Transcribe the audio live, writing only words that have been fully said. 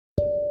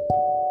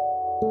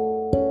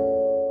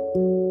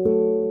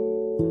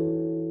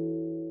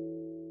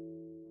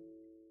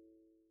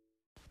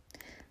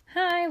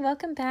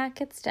welcome back.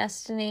 It's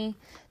Destiny.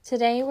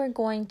 Today we're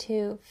going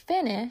to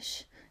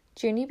finish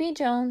Junie B.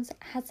 Jones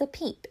Has a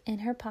Peep in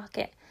Her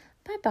Pocket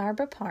by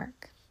Barbara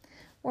Park.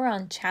 We're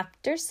on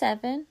Chapter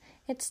 7.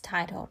 It's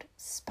titled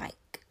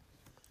Spike.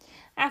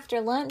 After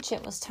lunch,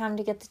 it was time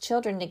to get the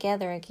children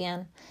together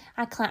again.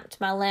 I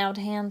clapped my loud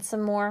hands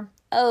some more.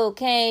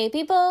 Okay,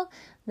 people,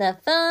 the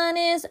fun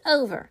is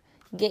over.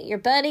 Get your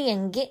buddy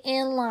and get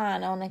in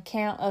line on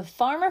account of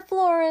Farmer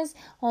Flores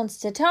wants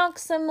to talk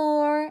some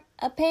more,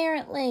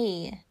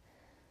 apparently.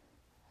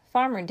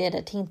 Farmer did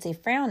a teensy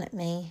frown at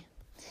me.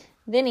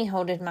 Then he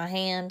holded my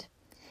hand,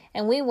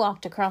 and we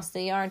walked across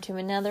the yard to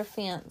another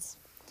fence.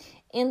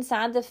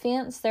 Inside the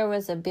fence, there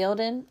was a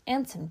building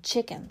and some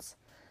chickens.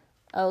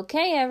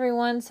 Okay,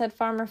 everyone, said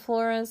Farmer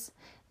Flores.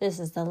 This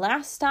is the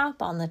last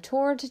stop on the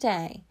tour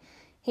today.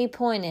 He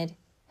pointed.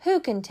 Who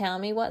can tell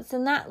me what's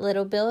in that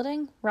little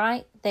building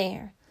right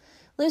there?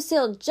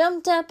 Lucille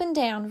jumped up and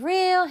down,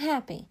 real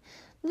happy.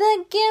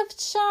 The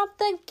gift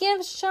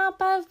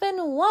shop, I've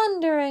been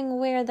wondering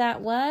where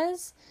that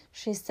was,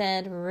 she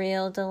said,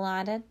 real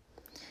delighted.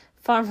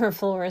 Farmer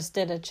Flores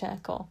did a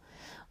chuckle.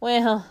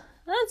 Well,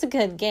 that's a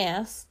good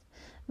guess,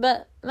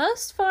 but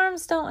most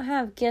farms don't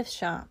have gift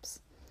shops.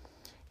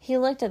 He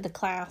looked at the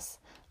class.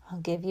 I'll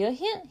give you a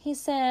hint, he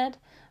said.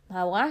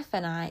 My wife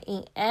and I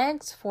eat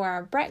eggs for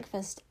our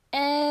breakfast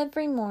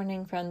every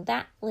morning from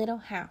that little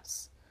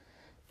house.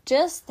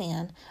 Just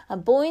then, a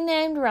boy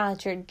named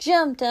Roger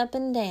jumped up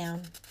and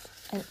down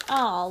and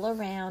all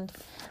around.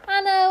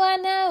 I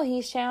know,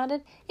 he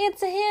shouted.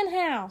 It's a hen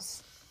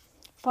house.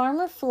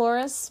 Farmer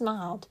Flores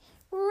smiled.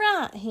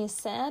 Right, he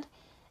said.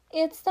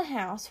 It's the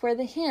house where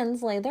the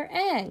hens lay their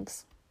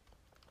eggs.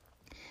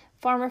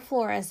 Farmer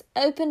Flores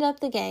opened up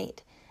the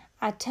gate.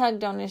 I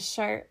tugged on his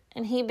shirt,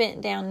 and he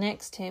bent down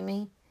next to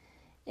me.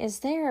 Is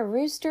there a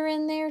rooster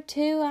in there,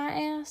 too? I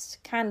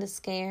asked, kind of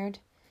scared.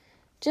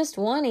 Just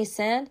one, he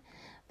said,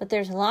 but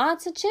there's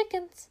lots of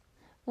chickens.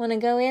 Want to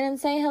go in and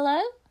say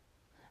hello?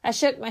 I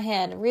shook my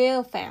head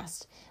real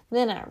fast.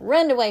 Then I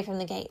runned away from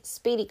the gate,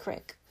 speedy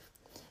crick.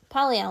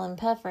 Polly Allen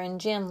Puffer and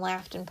Jim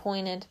laughed and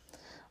pointed.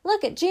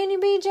 Look at Junie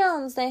B.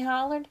 Jones, they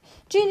hollered.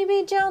 Junie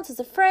B. Jones is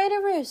afraid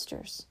of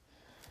roosters.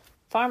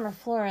 Farmer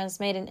Flores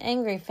made an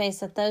angry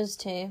face at those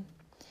two.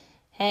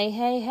 Hey,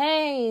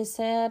 he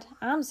said.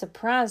 I'm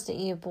surprised at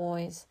you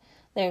boys.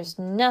 There's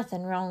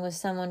nothing wrong with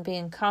someone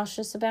being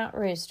cautious about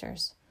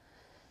roosters.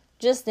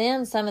 Just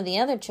then, some of the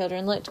other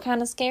children looked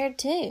kind of scared,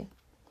 too.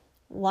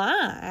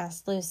 Why?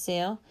 Asked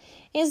Lucille.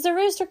 Is the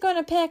rooster going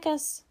to peck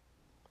us?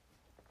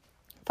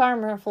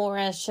 Farmer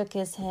Flores shook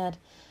his head.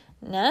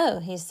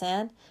 No, he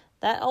said.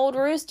 That old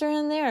rooster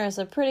in there is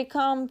a pretty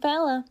calm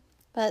fella,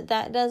 but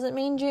that doesn't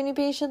mean Junie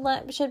B.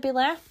 should be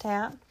laughed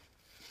at.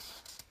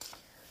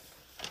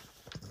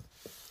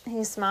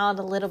 He smiled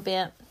a little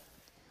bit.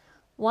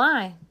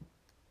 Why?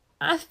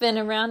 I've been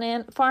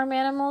around farm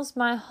animals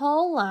my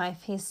whole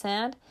life, he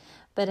said,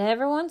 but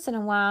every once in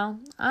a while,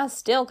 I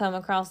still come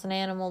across an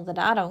animal that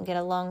I don't get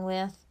along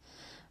with.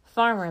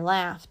 Farmer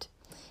laughed.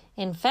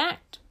 In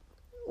fact,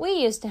 we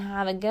used to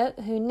have a goat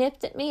who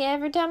nipped at me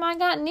every time I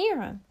got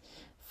near him.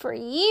 For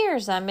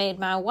years, I made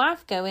my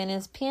wife go in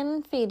his pen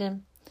and feed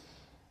him.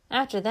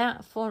 After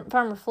that,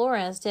 Farmer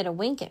Flores did a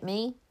wink at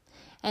me,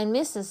 and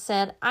Mrs.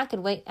 said I could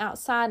wait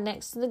outside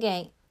next to the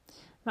gate.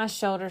 My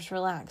shoulders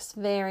relaxed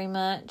very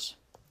much.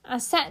 I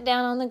sat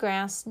down on the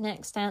grass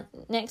next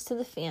to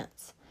the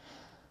fence.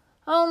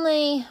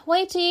 Only,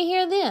 wait till you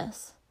hear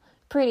this.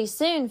 Pretty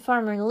soon,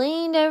 Farmer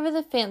leaned over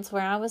the fence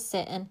where I was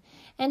sitting,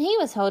 and he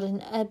was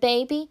holding a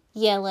baby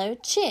yellow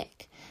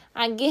chick.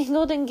 I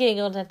giggled and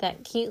giggled at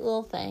that cute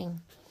little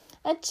thing.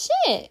 A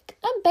chick!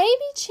 A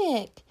baby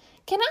chick!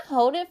 Can I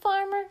hold it,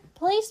 Farmer?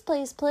 Please,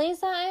 please,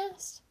 please, I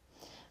asked.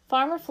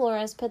 Farmer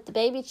Flores put the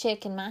baby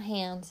chick in my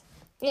hands.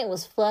 It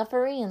was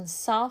fluffery and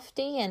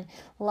softy and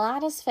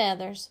light as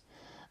feathers.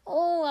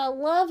 Oh, I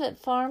love it,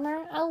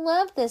 Farmer. I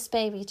love this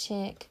baby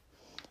chick.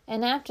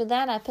 And after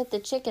that, I put the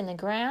chick in the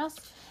grass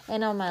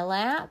and on my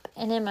lap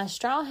and in my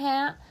straw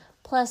hat,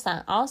 plus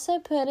I also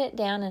put it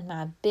down in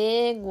my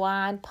big,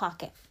 wide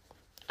pocket.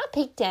 I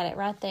peeked at it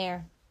right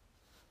there.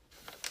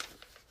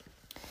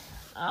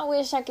 I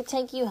wish I could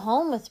take you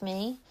home with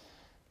me.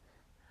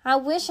 I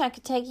wish I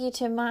could take you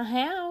to my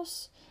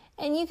house,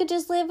 and you could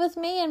just live with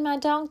me and my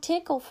dog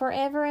Tickle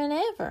forever and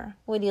ever.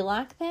 Would you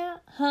like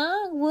that?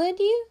 Huh? Would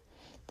you?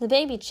 The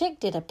baby chick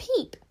did a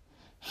peep.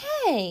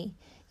 Hey,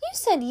 you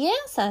said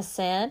yes, I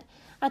said.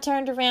 I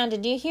turned around.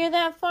 Did you hear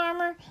that,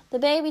 Farmer? The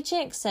baby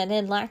chick said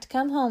he'd like to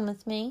come home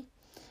with me.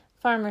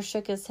 Farmer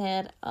shook his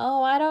head.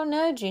 Oh, I don't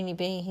know, Junie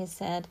B., he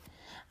said.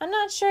 I'm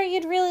not sure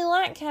you'd really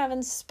like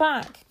having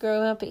Spike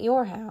grow up at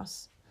your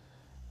house.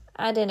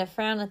 I did a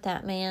frown at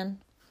that man.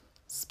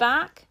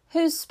 Spike?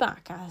 Who's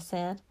Spike? I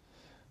said.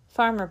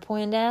 Farmer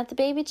pointed at the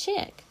baby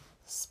chick.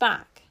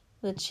 Spike,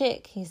 the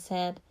chick, he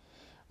said.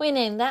 We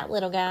named that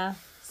little guy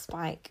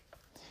Spike.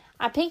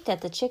 I peeked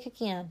at the chick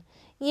again.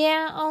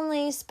 Yeah,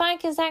 only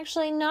Spike is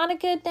actually not a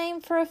good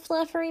name for a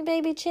fluffery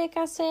baby chick,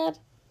 I said.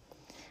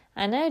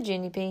 I know,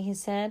 Junie B., he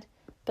said.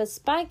 But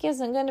Spike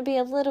isn't going to be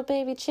a little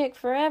baby chick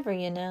forever,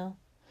 you know.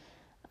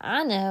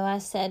 I know, I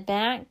said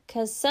back,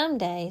 'cause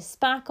someday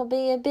Spike'll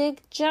be a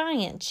big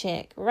giant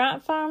chick.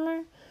 Right,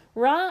 Farmer?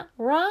 Right,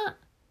 right?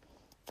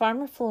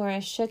 Farmer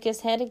Flores shook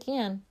his head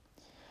again.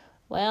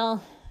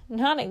 Well,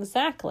 not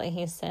exactly,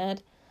 he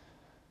said.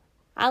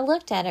 I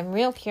looked at him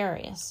real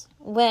curious.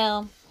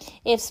 Well,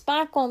 if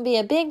Spike won't be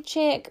a big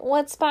chick,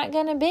 what's Spike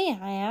going to be?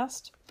 I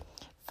asked.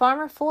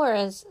 Farmer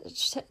Flores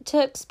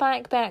took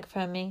Spike back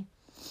from me.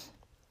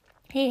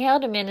 He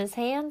held him in his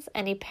hands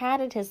and he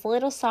patted his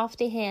little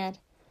softy head.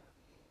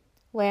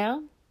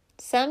 Well,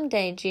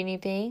 someday, Junie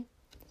B,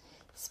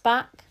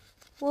 Spike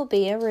will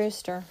be a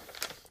rooster.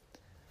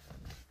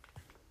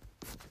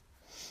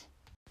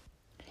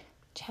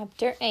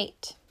 Chapter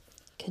 8.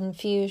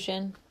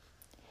 Confusion.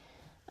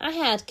 I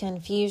had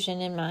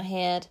confusion in my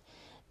head,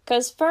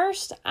 'cause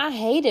first I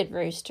hated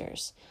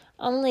roosters,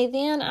 only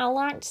then I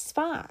liked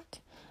Spike.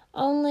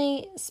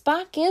 Only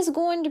Spike is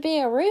going to be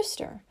a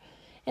rooster,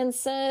 and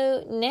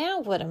so now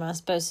what am I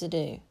supposed to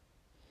do?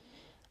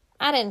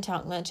 I didn't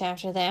talk much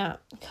after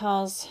that,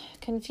 'cause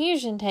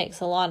confusion takes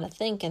a lot of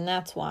thinking,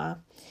 that's why.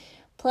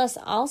 Plus,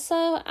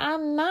 also, I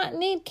might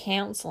need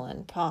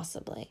counseling,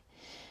 possibly.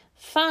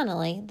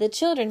 Finally, the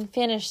children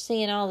finished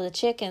seeing all the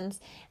chickens,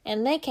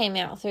 and they came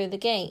out through the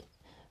gate.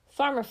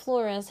 Farmer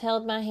Flores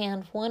held my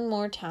hand one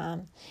more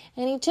time,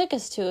 and he took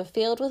us to a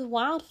field with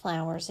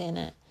wildflowers in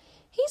it.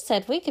 He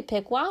said we could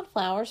pick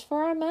wildflowers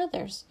for our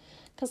mothers,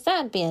 'cause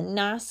that'd be a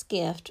nice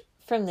gift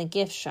from the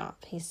gift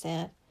shop, he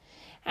said.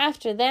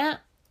 After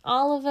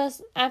all of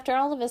us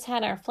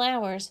had our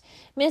flowers,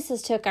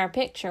 Mrs. took our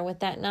picture with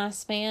that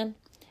nice man.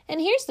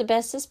 And here's the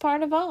bestest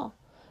part of all.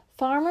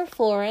 Farmer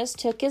Flores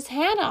took his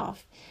hat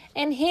off,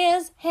 and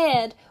his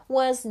head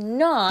was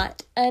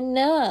not a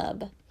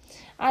nub.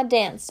 I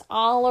danced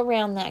all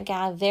around that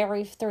guy,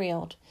 very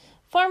thrilled.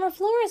 Farmer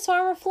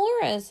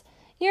Flores,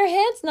 your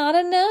head's not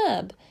a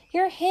nub.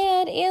 Your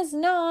head is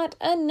not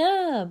a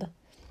nub.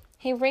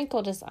 He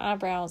wrinkled his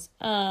eyebrows.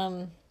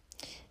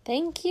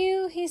 Thank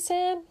you, he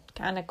said,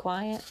 kind of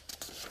quiet.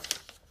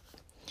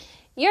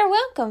 You're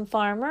welcome,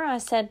 Farmer, I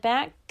said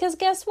back, 'cause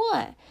guess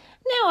what?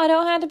 Now I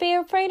don't have to be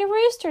afraid of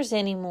roosters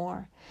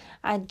anymore.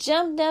 I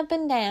jumped up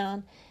and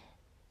down.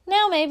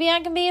 Now maybe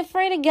I can be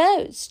afraid of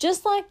goats,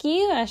 just like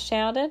you, I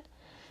shouted.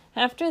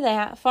 After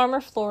that,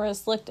 Farmer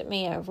Flores looked at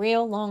me a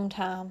real long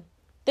time.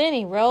 Then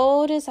he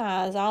rolled his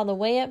eyes all the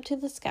way up to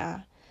the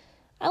sky.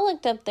 I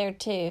looked up there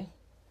too,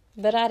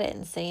 but I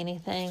didn't see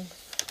anything.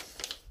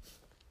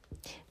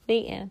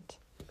 The end.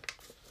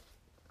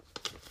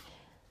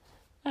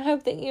 I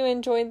hope that you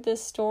enjoyed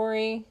this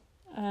story.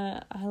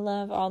 I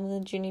love all the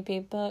Junie B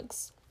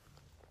books.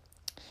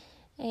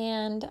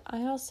 And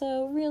I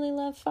also really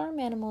love farm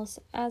animals,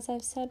 as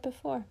I've said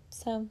before.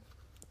 So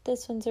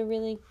this one's a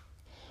really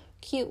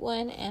cute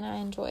one, and I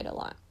enjoyed a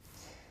lot.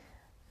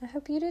 I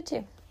hope you do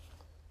too.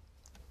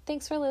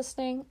 Thanks for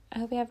listening. I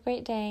hope you have a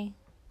great day.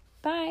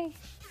 Bye.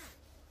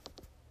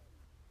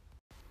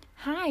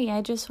 Hi,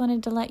 I just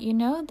wanted to let you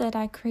know that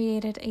I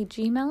created a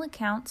Gmail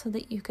account so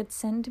that you could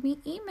send me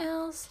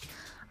emails.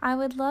 I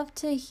would love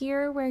to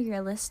hear where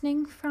you're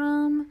listening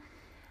from.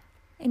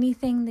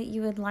 Anything that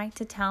you would like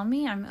to tell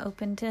me, I'm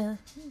open to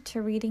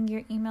reading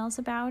your emails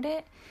about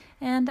it.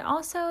 And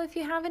also, if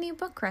you have any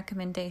book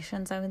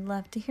recommendations, I would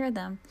love to hear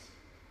them.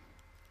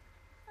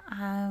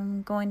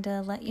 I'm going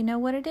to let you know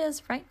what it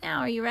is right now.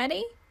 Are you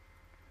ready?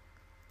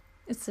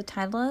 It's the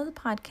title of the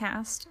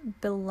podcast,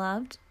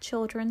 Beloved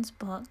Children's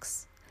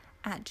Books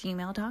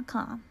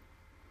 @gmail.com.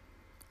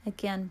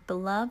 Again,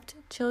 Beloved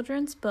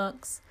Children's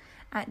Books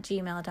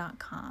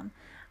 @gmail.com.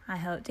 I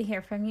hope to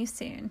hear from you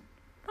soon.